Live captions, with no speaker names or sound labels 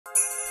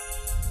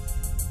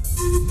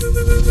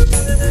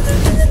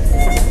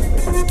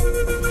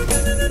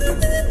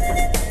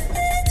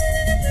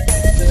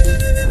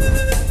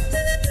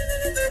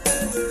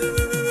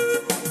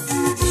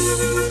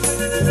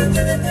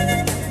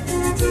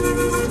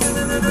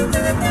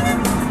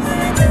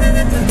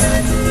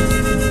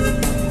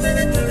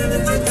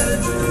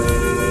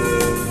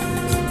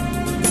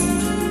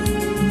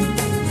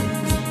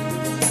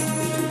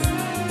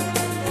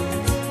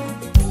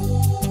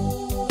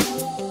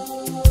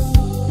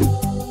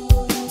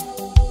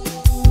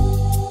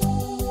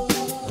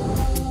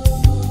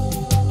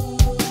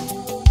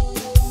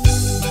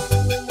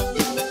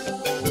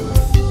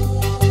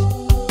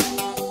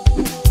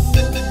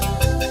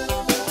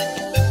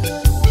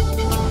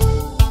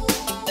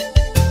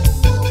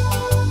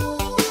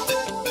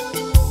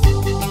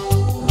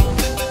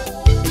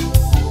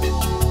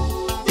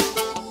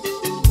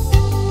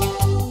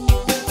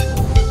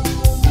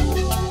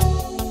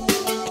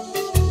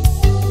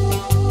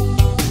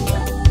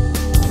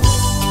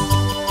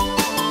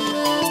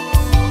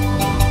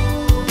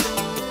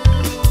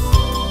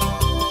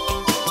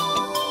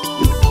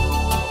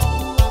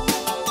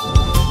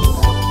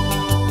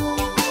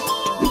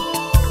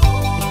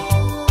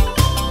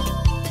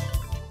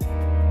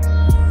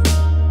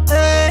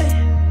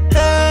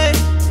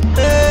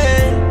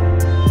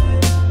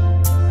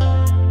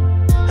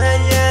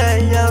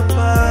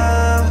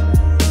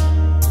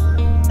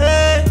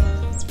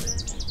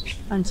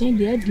Auntie,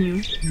 dear,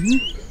 do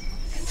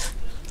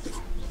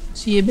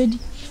see a bed.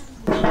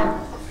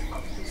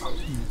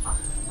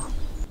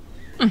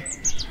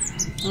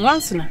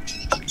 Once now,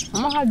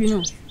 I'm not happy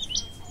no.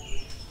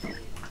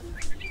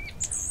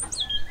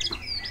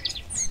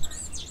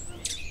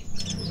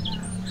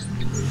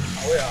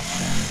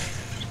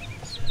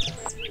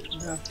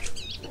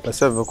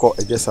 Myself will call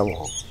a guest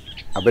somehow.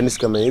 A Benis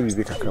come and be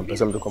big a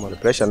person to come on the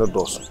pressure, no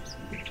doors.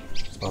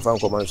 My father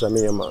commands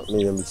me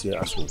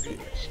as well.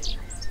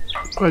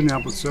 Quite near,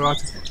 but so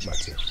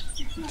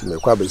to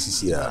make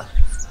quabbles here.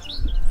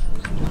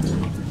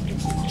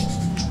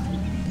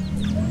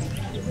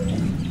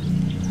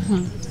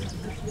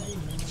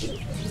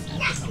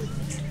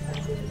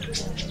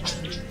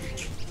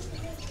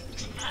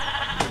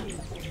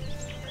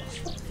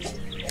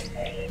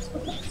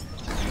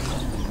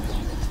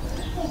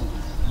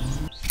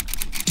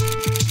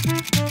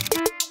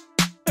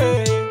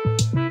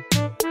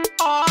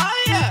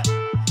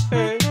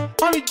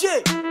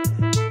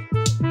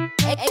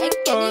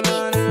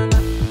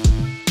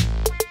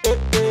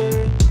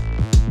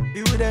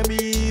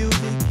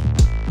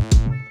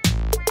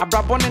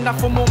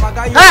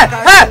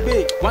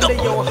 One day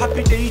you're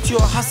happy, they eat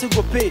your hustle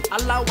go pay.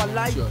 Allah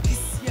wallahi,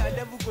 this year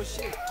level go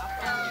shake.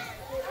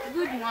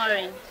 Good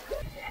morning.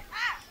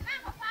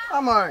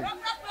 I'm alright.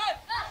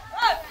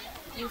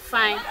 You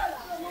fine?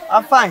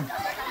 I'm fine.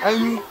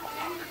 And you?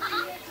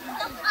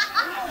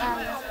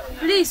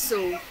 Please,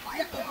 so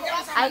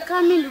I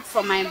come and look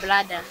for my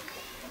brother.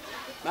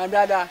 My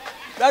brother?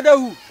 Brother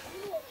who?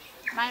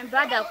 My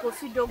brother,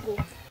 Kofi Dogo.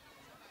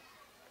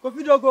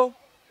 Kofi Dogo?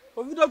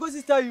 Kofi Dogo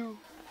sister you?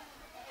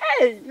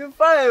 Hey, you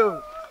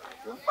fine.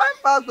 You fine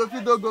past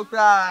Kofi Dogo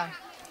cry.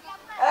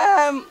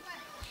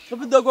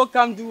 Kofi Dogo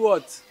come do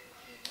what?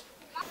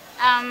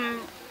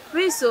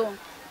 Please, so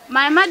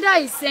my mother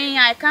is saying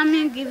I come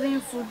in giving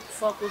food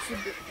for Kofi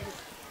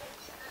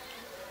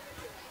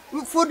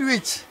Dogo. Food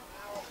which?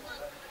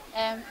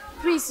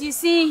 Please, you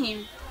see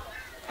him?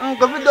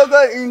 Kofi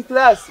Dogo in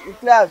class. You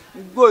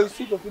go, you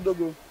see Kofi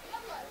Dogo.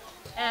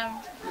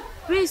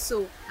 Please,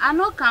 so I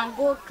no can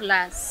go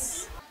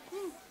class.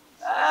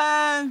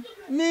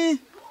 Me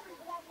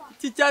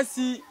teacher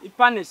see he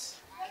punish.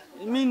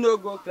 Me no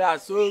go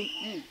class, so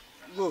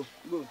go.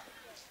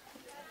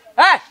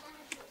 Hey!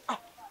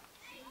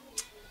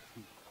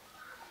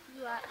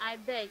 I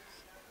beg.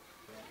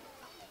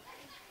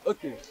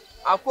 Okay.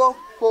 I go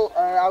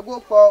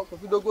for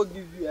Kofi Dogo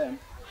give you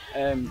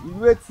you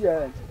wait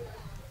here.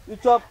 You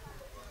chop.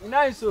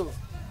 Nice so.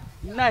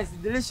 Nice,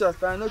 delicious,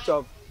 but no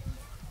chop.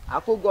 I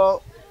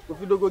go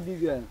Kofi Dogo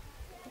give you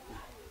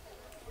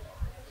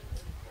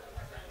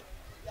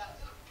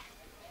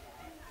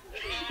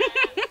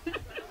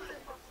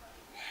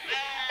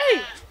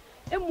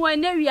Emwe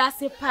wi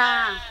ase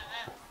pa.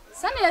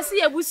 Sana yesi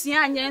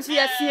ebusia anya nso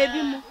yesi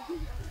ebi mu.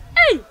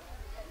 Hey.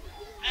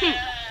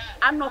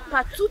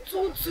 Anopa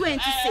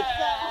 222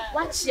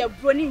 watch your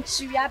brony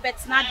nchiri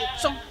abet na de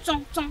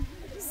chon.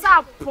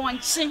 Sa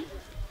ponchi.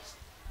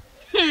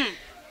 Hey,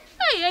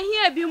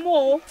 here ebi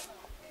mu.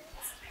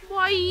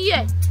 Boy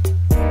ye.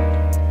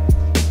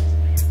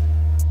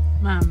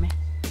 Mama.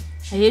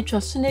 Aye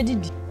twaso na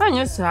didi.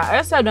 Anyo sa,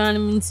 esa don na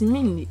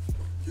ntimi ni.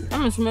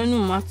 Amesoma nu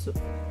mato.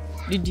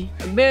 Didi.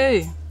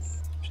 Be.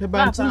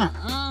 Shebantina.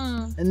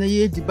 Ena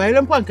ye di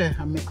bayram panka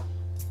hame.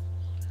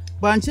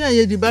 Banchi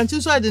ye di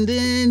banchi so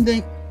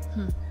adindin.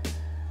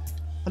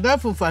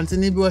 Adafu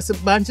fantini bi wose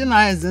banchi na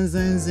aye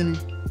zinzinzini.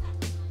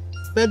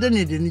 Bede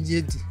ne de ni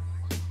jedi.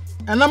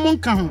 Ana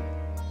monka ho.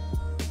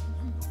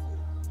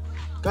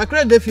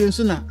 Kakra de fi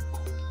nso na.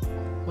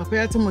 Papa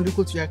ya temo de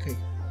kotu akai.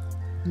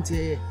 Nti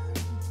ye.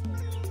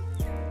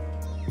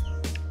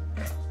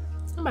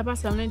 Papa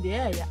sam no de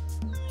ya.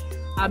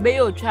 Abe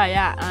yo twa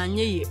ya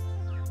anye ye.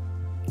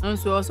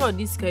 Nso also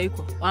this guy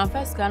ko. One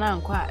first can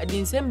anko a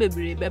de nsem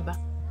bebre beba.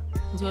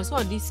 Nso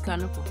also this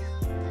can ko.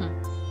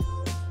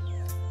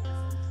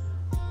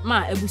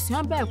 Ma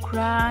ebusia ba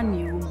kra na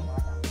ewu.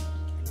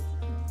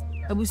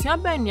 Ebusia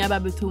ba ni aba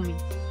betomi.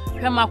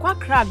 Hwe makwa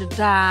kra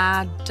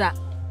da.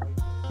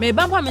 Me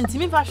bampa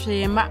mentimi fa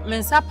hwe ma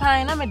mensa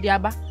pan na me de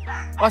aba.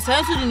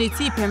 Osan su ni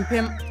ti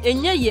pempem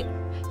enye ye.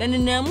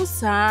 Eninamu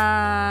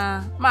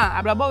saa ma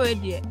abrabo we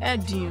de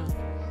edin.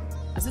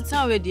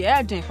 Asetan we de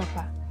edin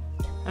papa.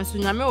 Anso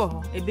nyame wo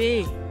ho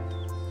ebe.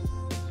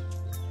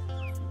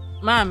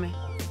 Mame.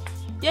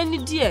 Ye ni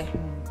die.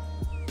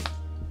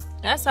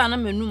 Asa na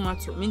menu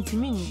mato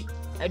mentimi ni.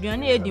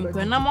 Aduane edi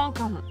mpo na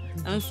monka ho.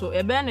 Anso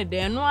ebe ne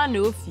de no ana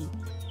ofi.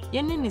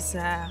 Ye ni ni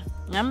saa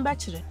nyame ba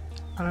kire.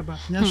 Araba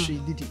nya hwe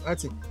didi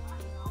ati.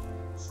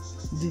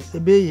 Di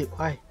ebe ye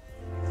ai.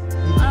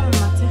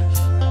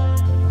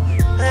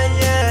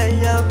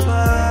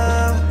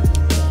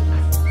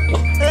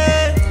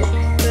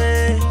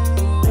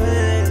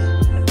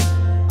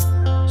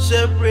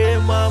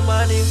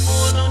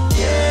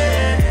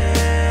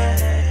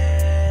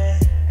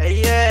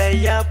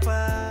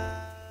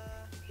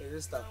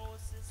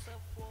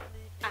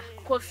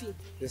 Coffee.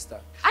 Sister.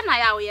 Ana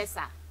ya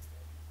oyesa.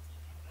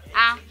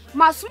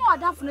 My small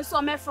daft no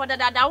so me for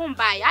that won't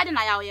buy. I didn't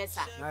know yes,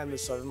 sir. I am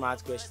sorry, my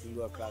question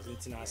to class.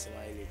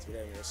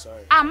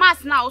 Sorry.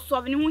 Must now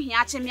solving who he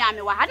actually me. I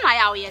hadn't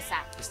know yes,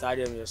 sir.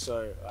 Stadium, you're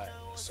sorry.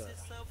 Sorry.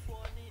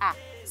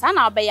 Son,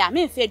 I'll be a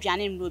mean fed your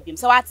name, Rubium.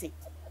 So what's it?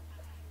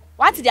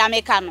 What did I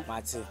make?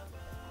 Marty.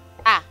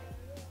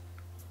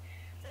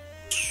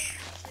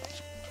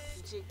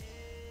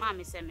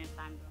 Mammy sent me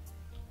fan.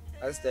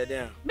 That's the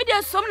damn. But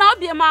there's some now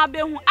be a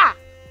marble who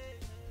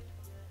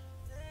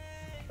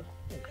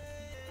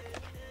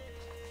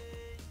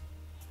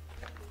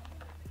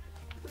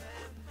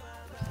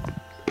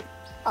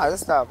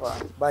That's stop.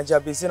 Bunch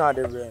of pieces out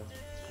the brain.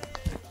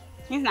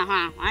 He's not,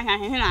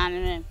 I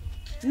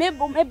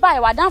may buy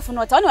what down for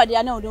not only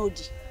I know.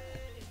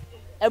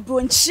 A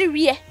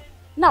brunch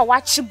now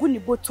watch you goony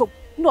bottle.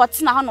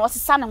 Not now, no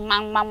son and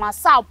mamma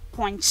sow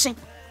punching.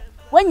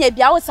 When you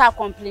be outside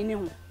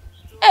complaining.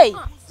 Hey,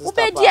 who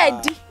be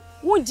dear?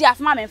 Would you have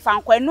mammy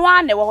found when no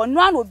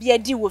one will be a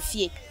deal with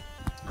ye?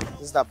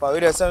 Sister,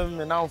 there's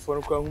some now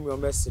for whom you're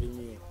messing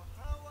me.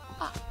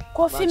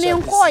 Coffee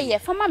me call ye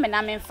for mammy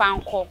and I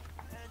found call.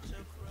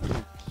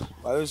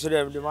 I should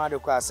have demanded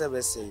quite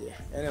a say,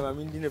 and I'm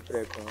in the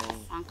prayer.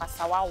 Uncle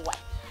Sawa.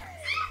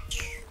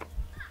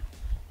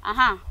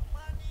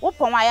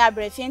 Open my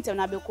eyebrow faint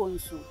and I be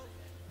consul.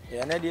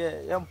 Yeah, an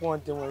idea, young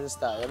point in the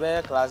star. A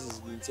bear classes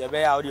being a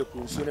bear audio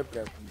consumer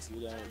preference.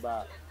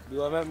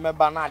 You remember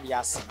Bernard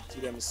Yassin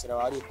to them, Mr.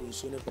 Audio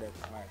consumer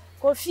preference.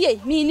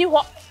 Coffee, me knew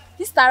what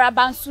this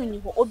Taraban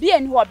soon, or be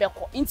and who are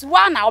into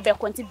 1 hour be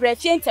contemporary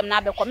faint and now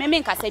become a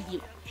make us a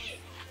view.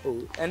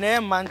 Oh, and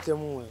then man to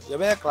moon, the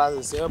bear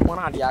classes,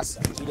 Bernard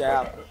Yassin to the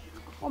apple.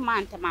 Oh,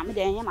 man, to mamma,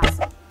 then you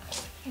must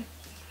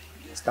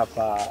stop.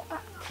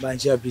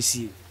 Bancha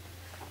PC.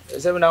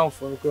 7 hours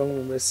for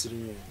Chrome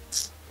Messing.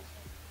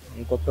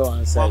 Uncle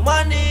answer.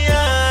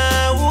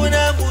 Mania,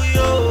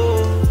 Wunabuyo,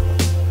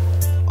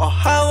 or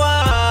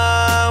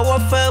how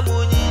what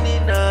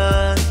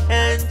Fabunina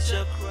and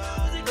Chakra.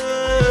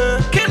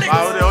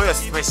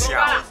 Special.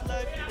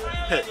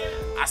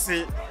 I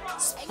say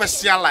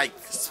special like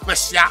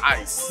special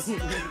eyes.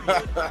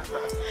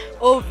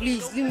 Oh,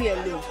 please leave me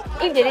alone.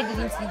 If the lady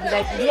didn't sleep,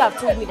 like you have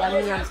told me that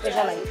me I'm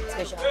special like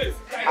special.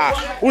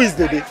 Who is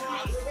the day?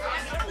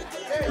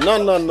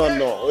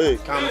 No. Hey,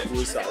 come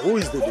closer. Who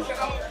is the day?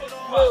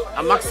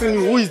 I'm asking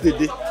you, who is the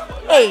day?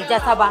 Hey,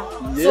 Jataba.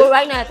 Yeah. So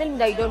right now, I think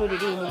that you don't know the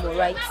day anymore,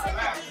 right?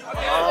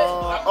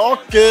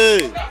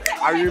 Okay.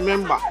 I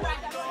remember.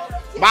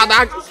 But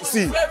that,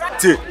 see,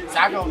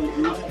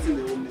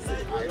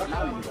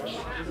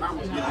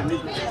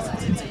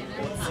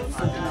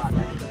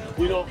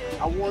 you know,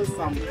 I want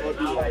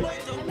somebody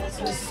like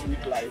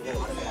sweet like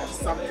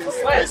something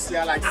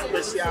special, like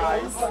special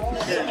eyes.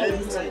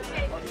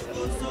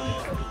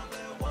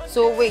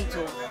 So wait,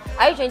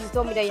 are you trying to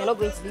tell me that you're not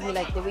going to leave me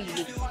like the way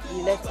you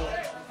left me?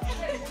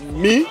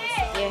 Me?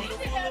 Yeah.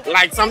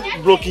 Like some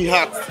broken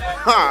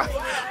heart.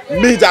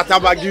 Me that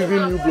have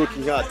given you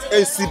broken heart.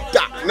 And see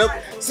that. No,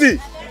 see,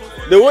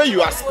 the way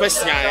you are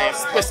special,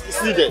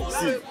 see the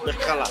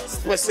color.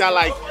 Special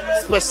like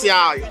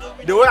special.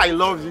 The way I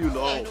love you,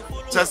 no.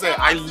 Just say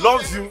I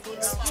love you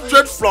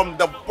straight from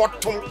the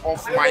bottom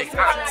of my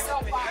heart.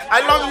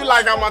 I love you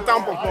like I'm a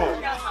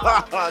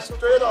tampon.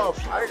 Straight up.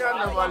 I can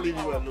never leave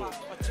you alone.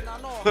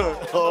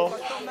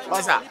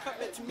 What's that?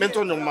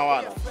 Mental no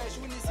matter.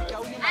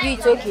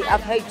 It's okay,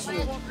 I've heard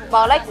you. But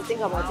I'd like to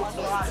think about it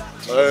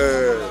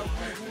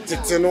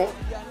first. You know,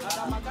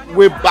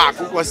 way back,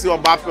 because you're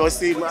back, you're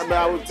saying,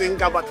 I would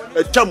think about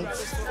a chum.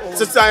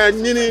 Since I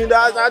knew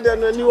that, I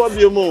didn't know what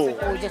you more.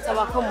 Oh, just come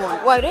on.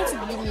 Why don't you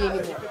believe me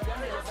anymore?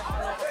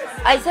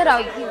 I said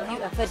I'll give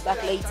you a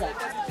feedback later.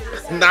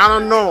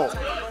 No.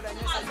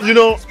 You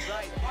know,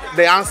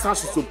 the answer is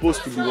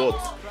supposed to be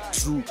what?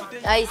 true.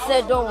 I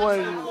said don't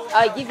worry.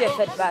 I'll give you a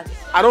feedback.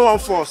 I don't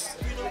want force.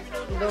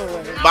 Don't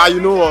worry. But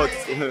you know what?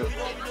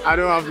 I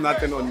don't have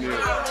nothing on me.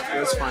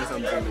 Let's find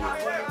something.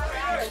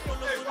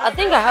 I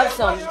think I have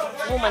some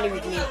more money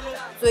with me.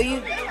 So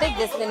you take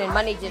this thing and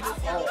manage it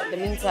for the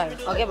meantime.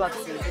 I'll get back to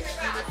you.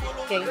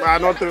 Okay?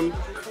 Nothing.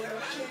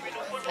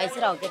 I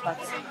said I'll get back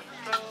to you.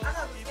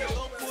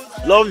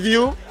 Love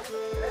you.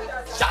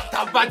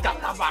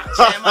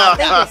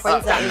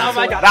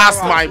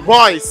 That's my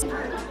voice.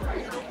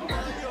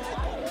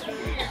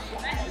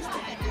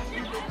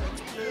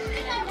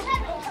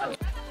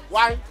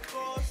 Why?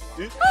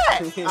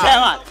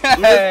 Chairman.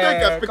 You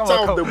take a picture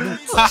of the boot.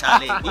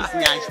 Charlie, this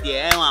nyash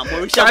there,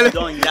 Mauritius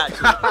don't that.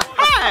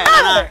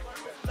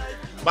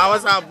 But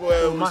what's up,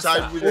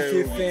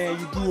 Okay, fair,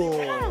 you do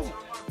all.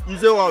 You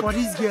say what? For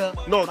this girl.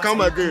 No,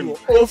 come again.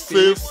 Oh,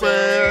 fair. See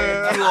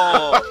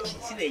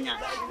the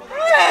nyash.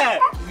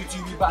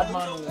 You be bad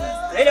man.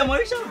 Hey, the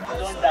Mauritius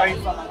don't that.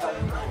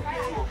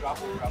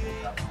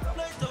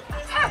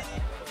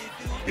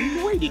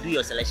 Where did you do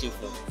your selection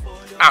from?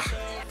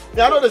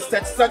 They are not the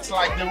sex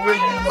like the way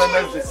you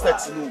manage the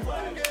sex move.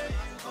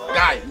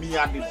 Guy, me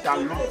and the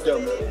download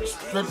them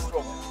straight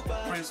from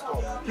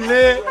Princeton.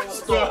 Play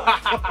store.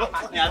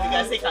 Yeah,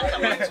 because they can't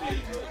come out.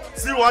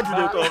 See what do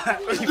they talk?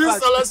 This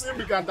selection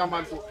be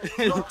Cantamanto.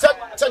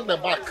 Check the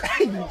back.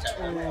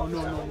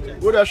 No.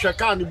 Go there,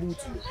 shake on the boot.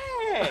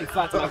 In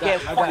fact, my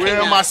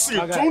Where my seat?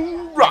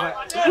 Tundra.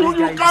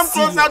 You come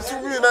closer to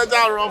me and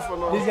I run for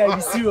now. this guy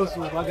is serious,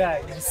 my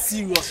guy. He's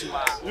serious.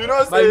 You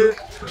know, say,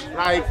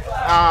 like,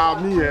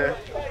 me,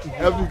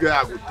 every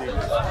guy I go take,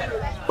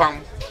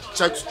 bam,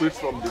 check straight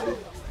from the day.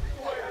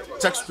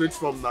 Check straight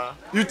from now.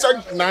 You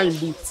check 9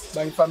 boots.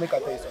 But if I make a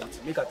tell you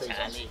something,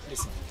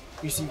 listen.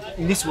 You see,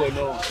 in this world,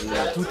 no,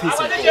 there are two things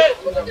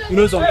involved. You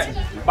know something?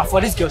 But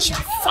for this girl, she be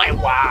fine.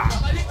 Wow.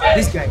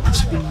 This guy,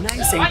 she be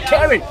nice and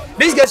caring.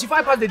 This girl, she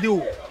fine past the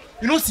deal.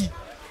 You know, see?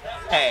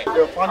 Hey.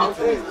 The funny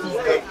thing is, this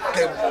guy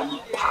get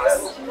money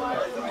pass.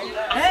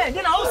 Hey,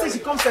 then I also say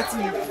she comes to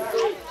me.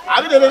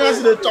 I mean, they don't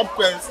see the top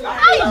pence.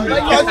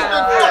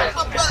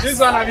 This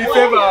one I be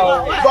favor.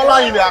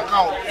 Dollar in the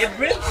account. A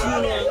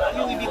breakthrough,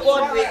 you will be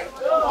born with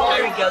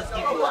every girls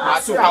give you.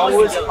 So I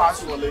always pass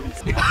for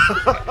ladies.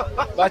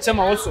 But Chema,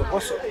 also.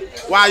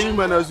 Why are you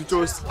men as you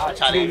chose?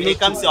 Charlie, when it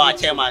comes to our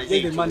chairman,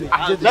 Take the money.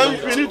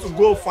 Then we need to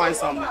go find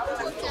some.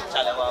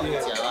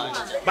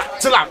 But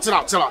chill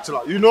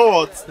out. You know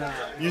what?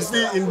 You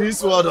see, in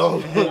this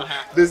world,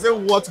 they say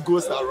what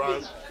goes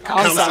around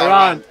comes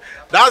around.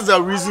 That's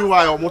the reason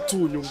why I'm not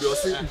too young. They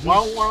say,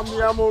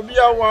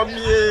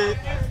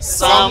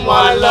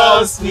 someone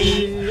loves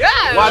me.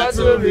 What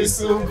to be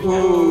so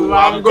good?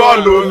 I'm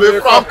gonna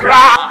make a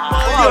cry.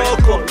 We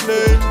don't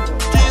complain.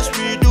 Things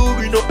we do,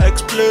 we don't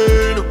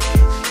explain.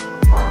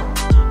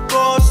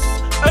 Cause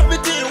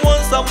everything you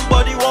want,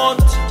 somebody want.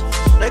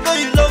 Like how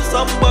you love,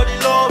 somebody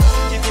love.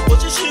 If you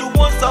position, you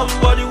want,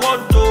 somebody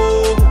want to.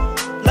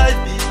 Life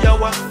be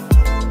yawa.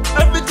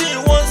 Everything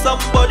you want,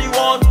 somebody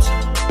want.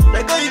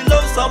 Like how you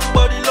love,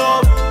 somebody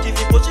love. If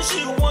you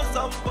position, you want,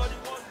 somebody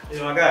want. Hey,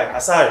 my guy,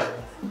 Asari.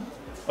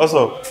 What's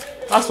up?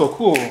 That's so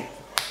cool.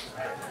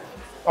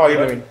 How are you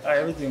doing?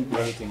 Everything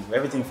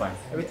fine.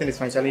 Everything is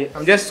fine, Charlie.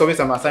 I'm just solving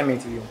some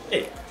assignment to you.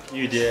 Hey,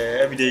 you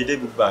there every day, you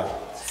did good bag.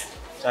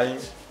 Charlie,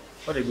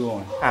 what they go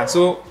on?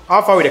 So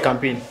how far with the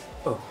campaign?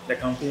 Oh, the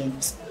campaign.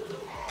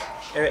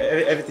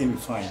 Everything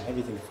is fine.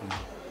 Everything is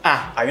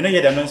fine. You know you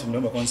had the noise from the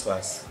Omekon's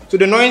class. So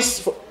the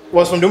noise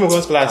was from the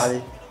Omekon's class?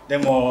 Charlie,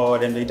 them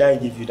they die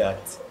give you that.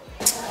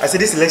 I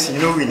said this election,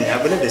 you know winning.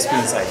 I believe the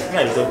screen inside. Me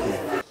I talk you.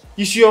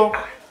 You sure?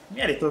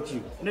 Me I talk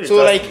you. So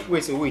like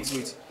wait.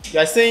 You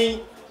are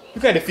saying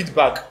look at the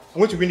feedback. I'm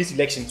going to win this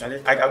election.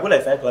 Charlie, I go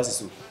like 5 classes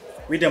so.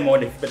 With them all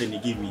the feedback they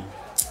give me.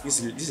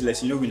 This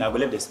election, you know win. I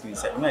believe the screen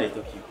inside. Me I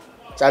talk you.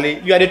 Charlie,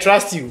 you are the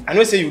trust you. I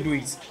know say you do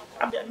it.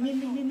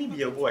 Me be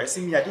your boy.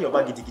 See me I do your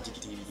bag giddy.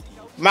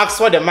 Max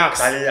for the max.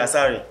 Charlie,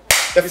 sorry.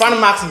 The fan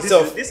max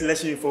himself. This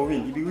election for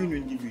win. If you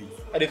win, give win.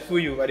 I dey fool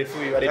you. I dey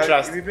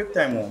trust. If you break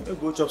time, we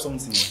go chop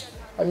something.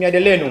 I mean, I dey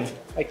learn.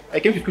 I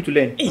came to school to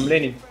learn. I'm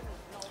learning.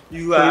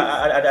 You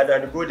I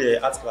go the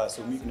art class,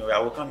 so me know I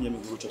will come here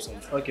and go chop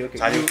something. Okay.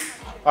 Charlie,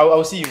 I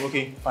will see you.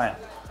 Okay, fine.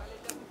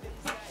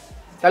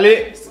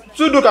 Charlie,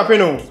 so do campaign.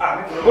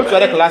 Go to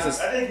other classes.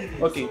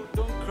 Okay.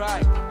 Don't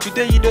cry.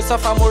 Today you don't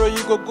suffer, tomorrow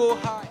you go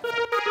high.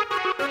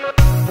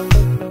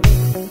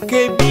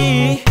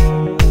 KB,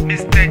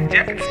 Mr.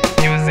 Jet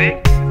Music,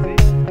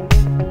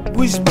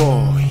 Wish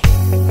Boy.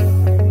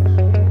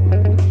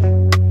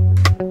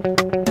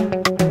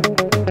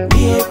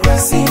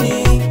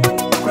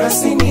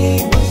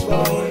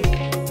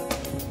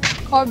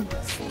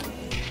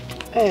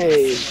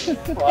 Hey,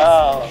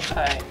 wow,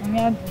 hi.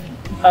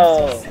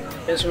 Oh,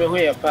 it's me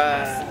where you're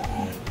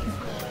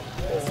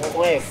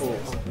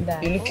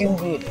looking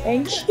good.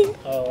 Thank you.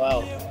 Oh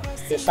wow.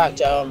 In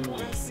fact,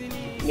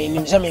 me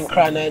name some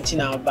cry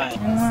 19 hour by.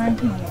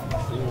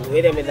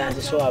 Wait a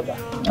minute, so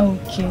about.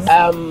 Okay.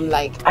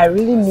 Like I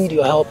really need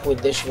your help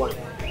with this one.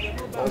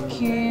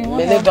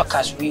 Me and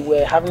Dorcas, we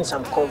were having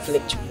some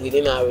conflict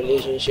within our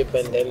relationship,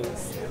 and then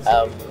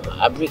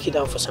I break it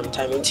down for some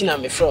time. Until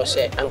I'm afraid,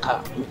 say,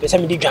 Anka,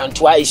 me di grant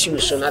twice you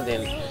sooner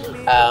than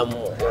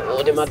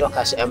the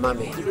Dorcas and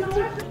mommy.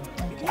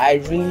 I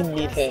really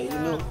need her, you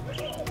know.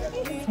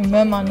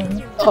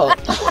 Oh,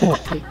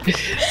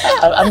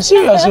 I'm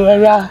serious,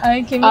 Vera.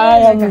 Okay, I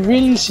am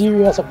really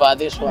serious about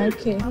this one.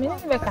 Okay,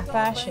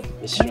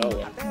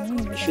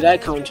 should I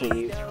count on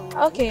you?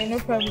 Okay, no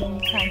problem.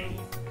 You can.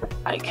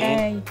 I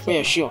can. We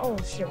are sure. Oh,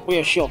 sure. We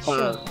are sure.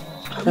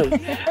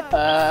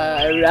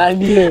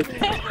 Randy,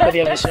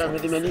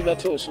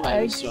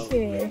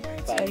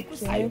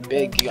 I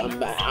beg you.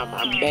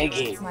 I'm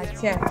begging.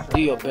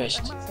 Do your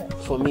best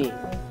for me.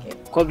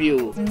 Come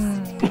you.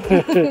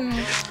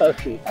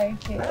 Okay.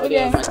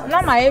 Okay.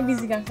 Now my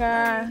busy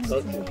kaka.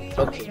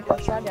 Okay.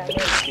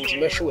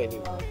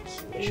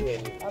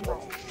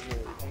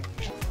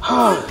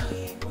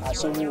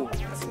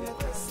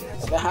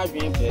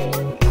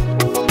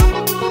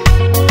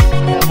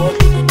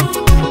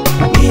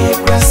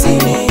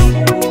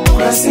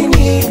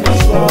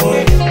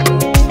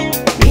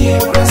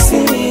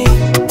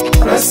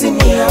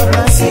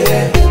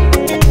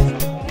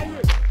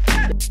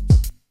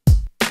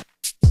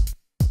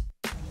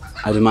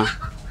 Aduma,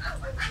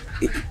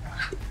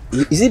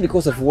 is it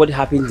because of what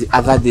happened the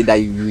other day that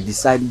you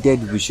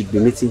decided we should be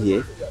meeting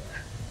here?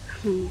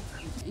 You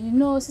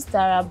know, Sister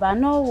Abba,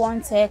 no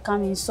one to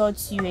come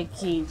insult you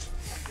again.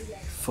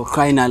 For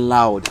crying out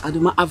loud.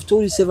 Aduma, I've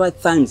told you several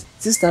times,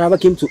 Sister Abba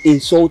came to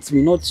insult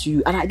me, not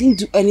you. And I didn't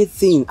do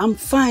anything. I'm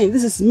fine.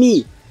 This is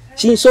me.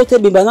 She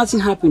insulted me, but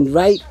nothing happened,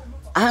 right?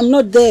 I am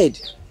not dead.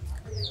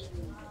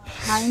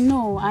 I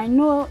know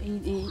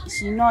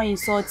she not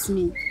insults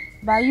me.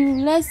 But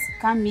let's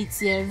come meet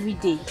here every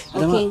day,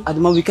 okay?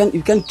 Adama, we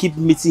can't keep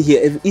meeting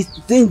here. It's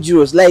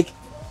dangerous. Like,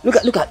 look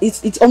at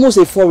it's almost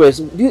a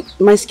forest.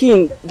 My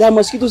skin, there are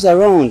mosquitoes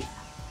around.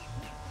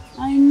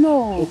 I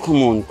know. Oh,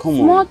 come on.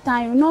 Small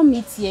time, we'll not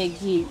meet here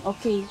again,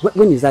 okay?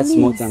 When is that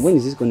small time? When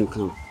is this going to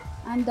come?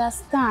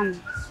 Understand.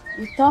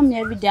 You tell me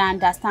every day,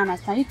 understand.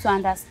 You need to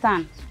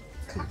understand.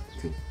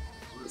 Okay.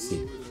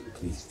 See,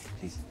 please.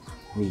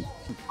 Me.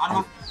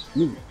 Adama.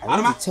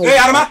 Adama. Hey,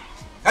 Adama.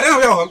 I don't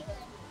know where.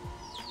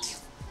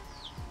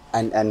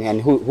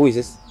 And who is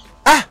this?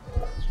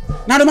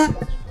 Nadama.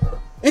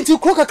 Into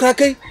Croca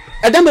Cracky.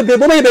 I don't be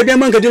baby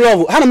man get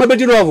love. How am I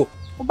better love?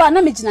 But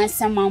na me jina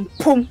some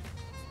pum.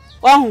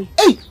 Oh.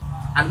 Hey.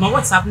 Adama,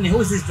 what's happening? Who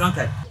is this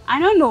drunkard? I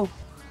don't know.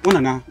 Una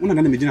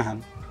na me jina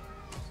han.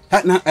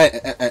 Na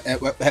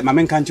my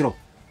men can't you.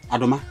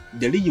 Adama,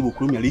 the lady will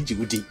come your lady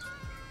would.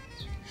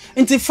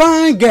 Into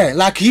fine girl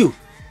like you.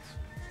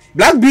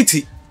 Black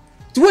Beauty.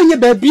 To when your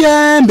baby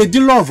and be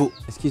love.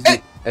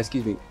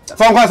 Excuse me.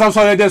 I'm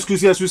sorry,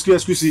 excuse.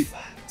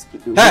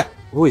 Hey,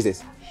 who is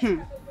this?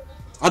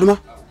 Aduma.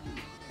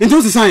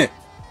 Into the sign.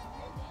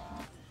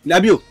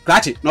 Labio,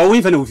 catch it. No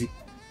win for no.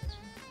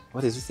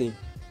 What is he saying?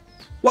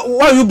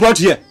 What you brought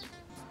here?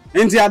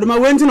 Enti Aduma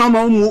went in on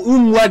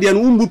umwadi and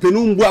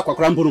umbu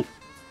aquacrampo.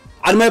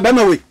 Aduma by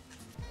my way.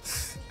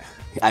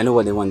 I know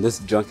what they want. This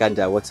drunkard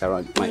that walks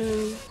around.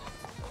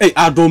 Hey,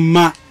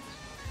 Aduma.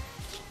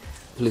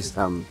 Please,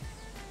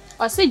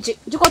 I say,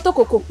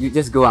 you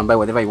just go and buy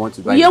whatever you want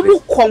to buy. I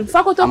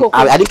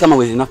didn't come up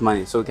with enough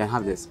money, so you can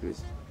have this,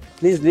 please.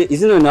 Please,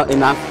 is it not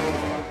enough?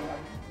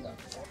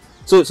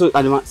 So,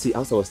 Adama, see,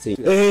 as I was saying.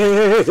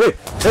 Hey,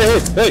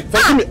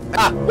 forgive me.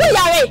 Where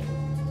are we?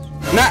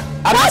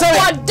 What's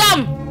for them?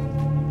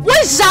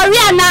 Where's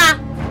Zariana?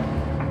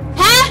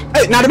 Huh?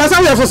 Hey, now the master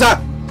we have sir.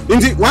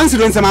 Indeed, once you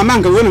don't say my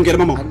man, go and get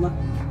mama.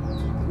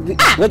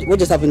 What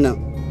just happened now?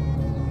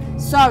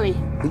 Sorry.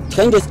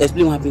 Can you just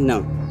explain what happened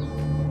now?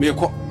 Me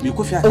ko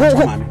fi aka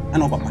mama. I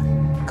know papa.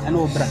 I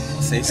know bra.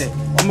 Say.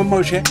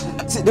 Mama she.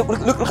 Look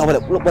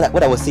at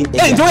what I was saying.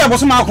 Hey, do you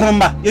boso ma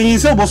akromba? Yin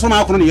say boso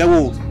ma akro ne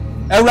yawo.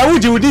 Ewra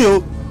wuji wudi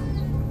o.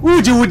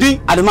 Wuji wudi.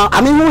 Adama,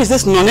 I mean, who is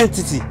this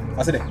non-entity?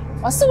 What's it?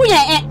 What's we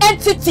an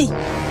entity?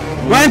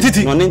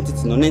 Non-entity.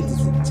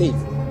 Non-entity. Say it.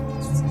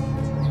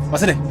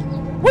 What's it?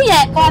 We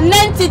are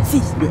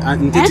non-entity.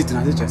 Entity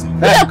na say.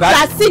 We are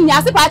Brasini,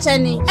 as pa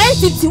cheni.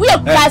 Entity, we are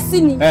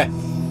Brasini.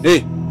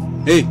 Hey.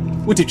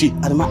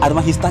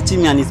 Adama, he's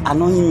touching me and he's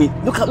annoying me.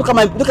 Look at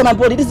my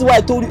body. This is why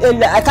I told you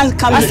earlier. I can't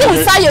come. I still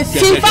say your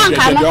fever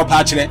can.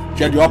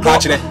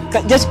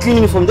 Just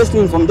clean me for me.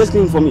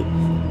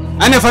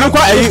 And if I don't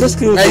just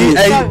clean me.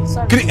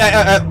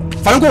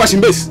 Fanko washing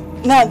base.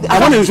 No, I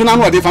want to know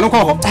what they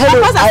Fanko.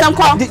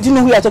 Hello. Do you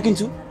know who you are talking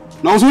to?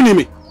 No, who name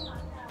me?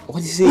 What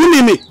did you say? Who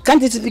name me?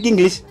 Can't you speak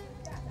English?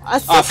 I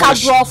said,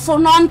 for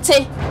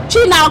nonte.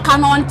 She now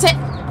canonte.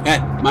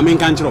 My main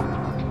country.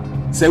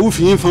 Say who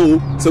fin fan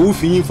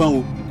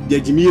the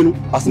Jimmy no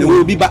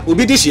will be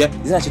this year.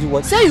 Is that actually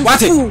what? Say you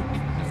fool.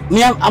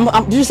 Me,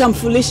 I'm do you say I'm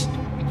foolish?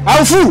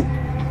 I'm fool.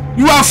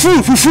 You are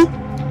fool, fufu.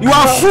 You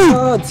are fool.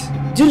 God.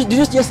 Did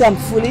you just say I'm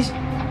foolish?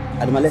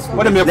 Adama, let's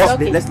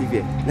leave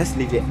here. Let's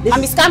leave here.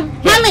 I'm scam.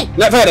 Mommy.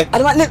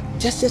 Adama,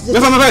 just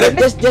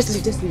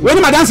leave.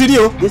 When my dance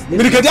video,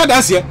 me get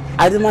dance here.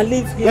 Adama,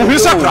 leave here. Who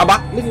say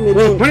kraba? Leave me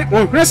alone.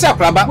 Who say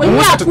kraba? When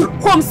you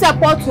come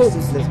support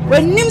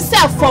when him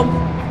self from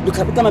look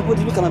at my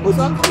body. Look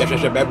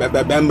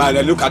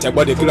at your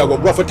body. Kill go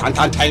bro for tan.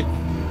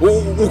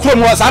 Who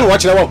come was and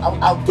watch the wall.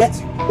 I'll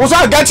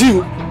get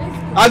you.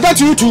 I'll get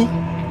you too.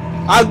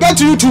 I'll get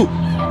you too.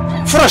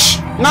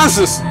 Fresh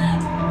nonsense.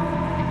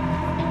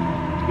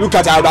 Look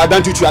at our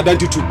identity,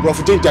 bro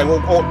for change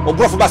or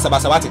bro for basa.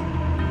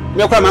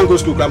 Me kwa man go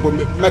school krampo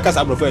make us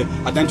bro for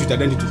identity.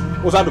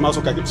 Also do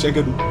maso ka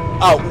shege do.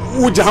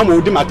 Wo jam wo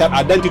di matter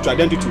identity.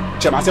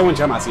 Chema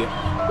se.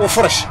 O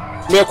fresh.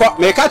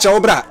 Me ka cha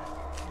obra.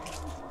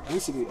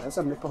 Nsi bi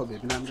asa me ko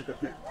baby na me ko.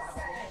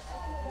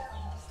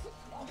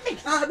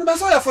 Do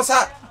maso ya for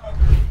sir.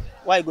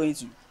 Where are you going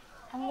to?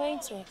 I'm going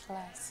to a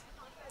class.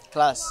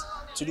 Class?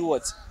 To do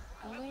what?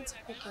 I'm going to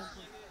pick a book.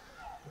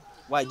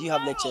 Why? Do you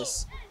have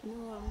lectures? No,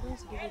 I'm going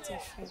to give it to a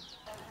friend.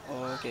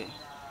 Oh, okay.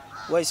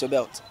 Where is your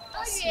belt?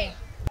 See.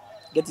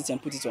 Get it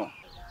and put it on.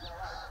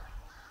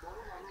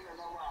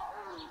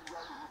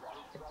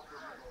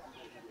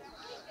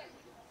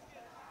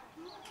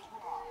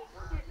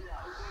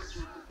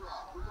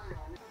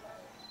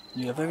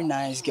 You're a very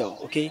nice girl,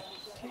 okay?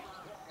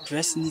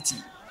 Dress neatly,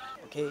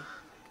 okay?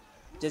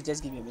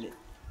 Just give me a minute.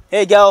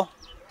 Hey, girl.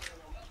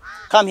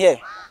 Come here.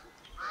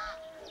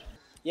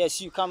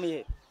 Yes, you come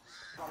here.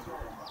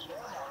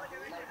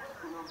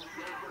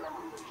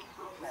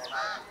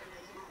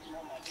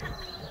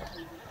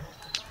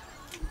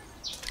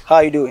 How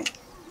are you doing?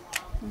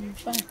 I'm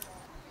fine.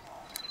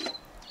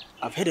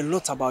 I've heard a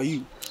lot about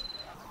you.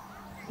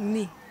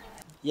 Me?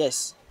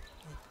 Yes.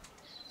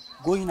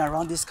 Going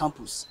around this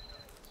campus,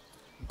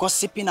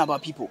 gossiping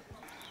about people.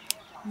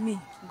 Me?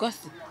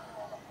 Gossip?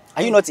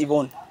 Are you not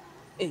Yvonne?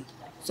 Hey,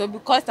 so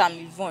because I'm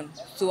Yvonne,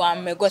 so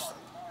I'm a gossip?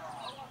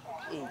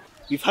 Hey.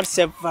 We've had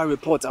several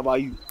reports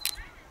about you.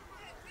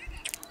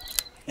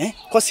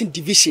 Causing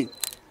division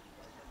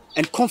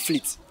and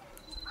conflict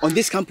on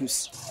this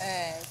campus.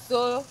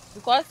 So,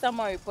 because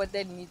someone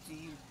reported me to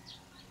you,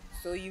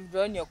 so you've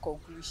drawn your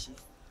conclusion.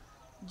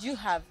 Do you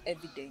have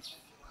evidence?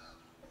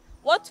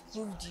 What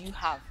proof do you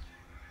have?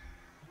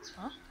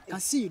 Huh? I can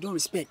see you don't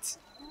respect.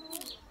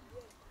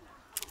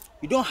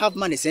 You don't have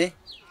manners, eh?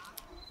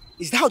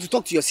 Is that how to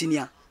talk to your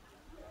senior?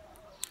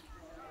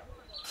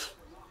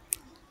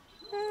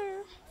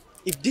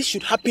 If this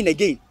should happen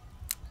again,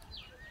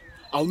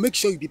 I'll make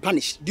sure you be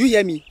punished. Do you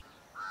hear me?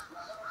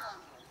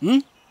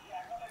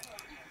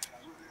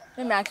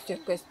 Let me ask you a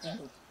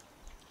question.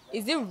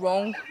 Is it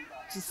wrong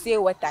to say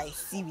what I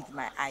see with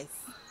my eyes?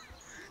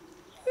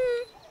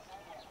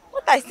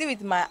 What I see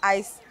with my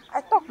eyes,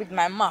 I talk with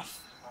my mouth.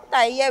 What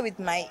I hear with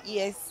my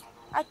ears,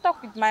 I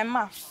talk with my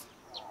mouth.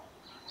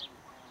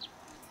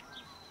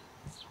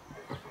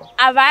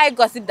 Have I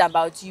gossiped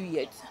about you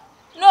yet?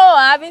 No,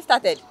 I haven't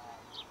started.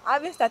 I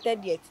haven't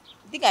started yet.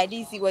 I think I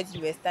didn't see what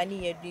you were standing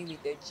here doing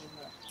with the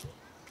junior.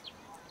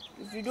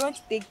 If you don't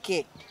take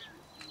care,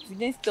 if you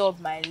didn't stop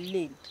my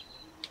lane,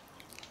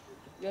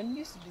 your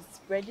news will be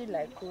spreading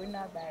like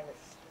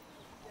coronavirus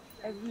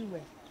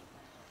everywhere.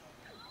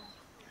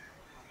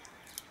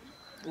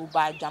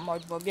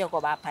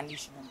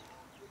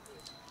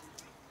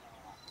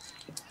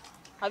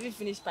 Have you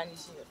finished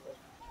punishing yourself?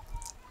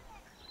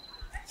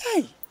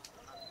 Hey!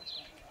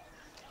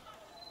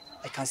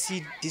 I can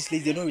see these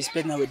ladies, they don't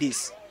respect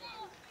nowadays.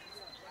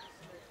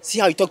 See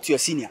how you talk to your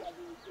senior.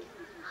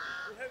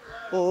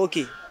 Oh,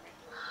 okay.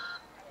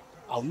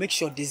 I'll make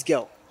sure this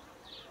girl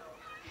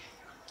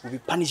will be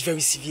punished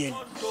very severely.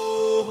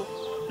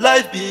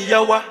 Life be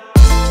yawa,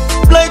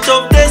 flight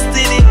of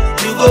destiny.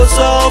 You go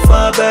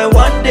suffer, but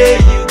one day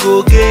you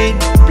go gain.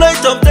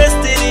 Flight of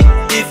destiny.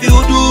 If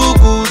you do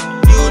good,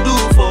 you do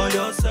for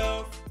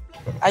yourself.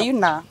 Are you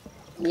now?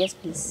 Yes,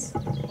 please.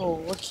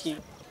 Oh, okay.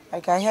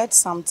 Like I heard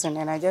something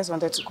and I just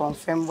wanted to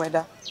confirm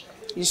whether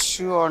it's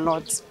true or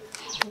not.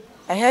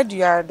 I heard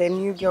you are the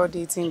new girl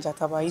dating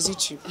Jataba. Is it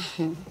true?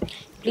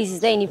 Please, is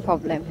there any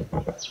problem?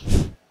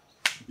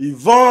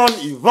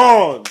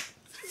 Yvonne.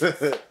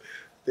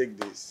 Take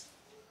this.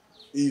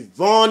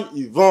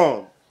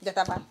 Yvonne.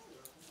 Jataba.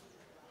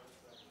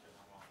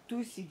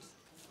 2 cities.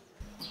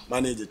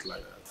 Manage it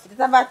like that.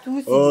 Jataba 2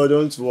 cities. Oh,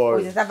 don't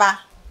worry. Oh, Jataba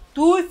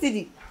 2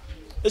 cities.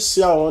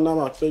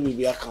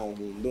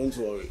 Don't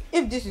worry.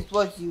 If this is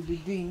what you'll be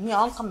doing, me,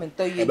 I won't come and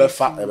tell you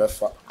anything.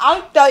 I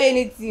won't tell you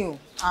anything.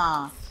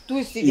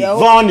 2 cities.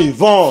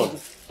 Yvonne.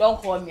 Don't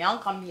call me, I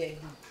won't come here.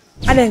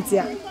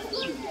 Adentia.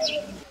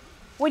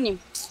 Winnie,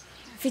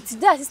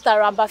 fitida sister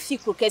Ramba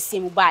Fikro kesi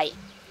mubai.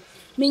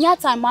 Minya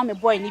time mama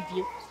boy ni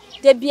bio.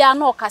 De bia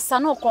no kasa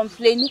no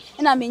complain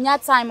na minya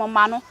time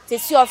mama no te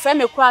si ofre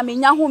me kura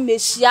minya ho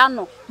mehia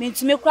no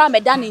mentumi kura me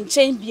da ne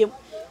nchen biem.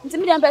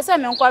 Ntimi dem pese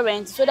me nkwa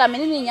rent so da me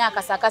ni nya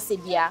kasa kasa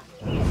bia.